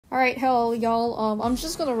Alright, hello y'all. I'm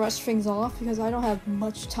just gonna rush things off because I don't have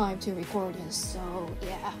much time to record this, so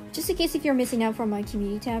yeah. Just in case if you're missing out from my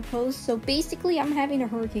community tab post, so basically I'm having a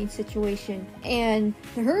hurricane situation, and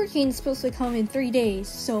the hurricane is supposed to come in 3 days,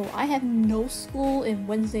 so I have no school in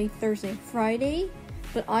Wednesday, Thursday, Friday,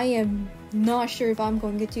 but I am not sure if I'm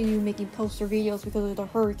going to continue making posts or videos because of the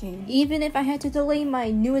hurricane. Even if I had to delay my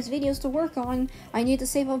newest videos to work on, I need to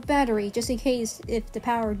save up battery just in case if the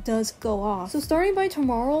power does go off. So starting by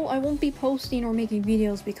tomorrow, I won't be posting or making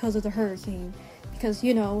videos because of the hurricane. Because,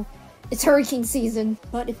 you know, it's hurricane season.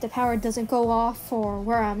 But if the power doesn't go off for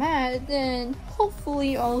where I'm at, then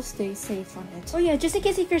hopefully I'll stay safe from it. Oh yeah, just in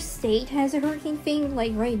case if your state has a hurricane thing,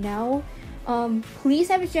 like right now, please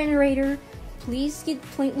have a generator. Please get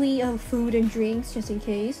plenty of food and drinks just in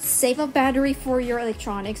case. Save up battery for your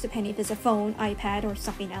electronics, depending if it's a phone, iPad, or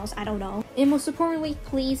something else, I don't know. And most importantly,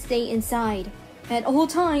 please stay inside at all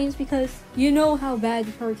times because you know how bad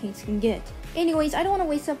hurricanes can get. Anyways, I don't want to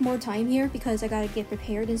waste up more time here because I gotta get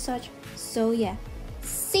prepared and such. So yeah,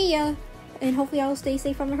 see ya! And hopefully I'll stay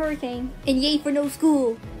safe from the hurricane. And yay for no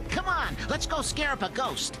school! Come on, let's go scare up a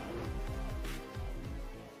ghost.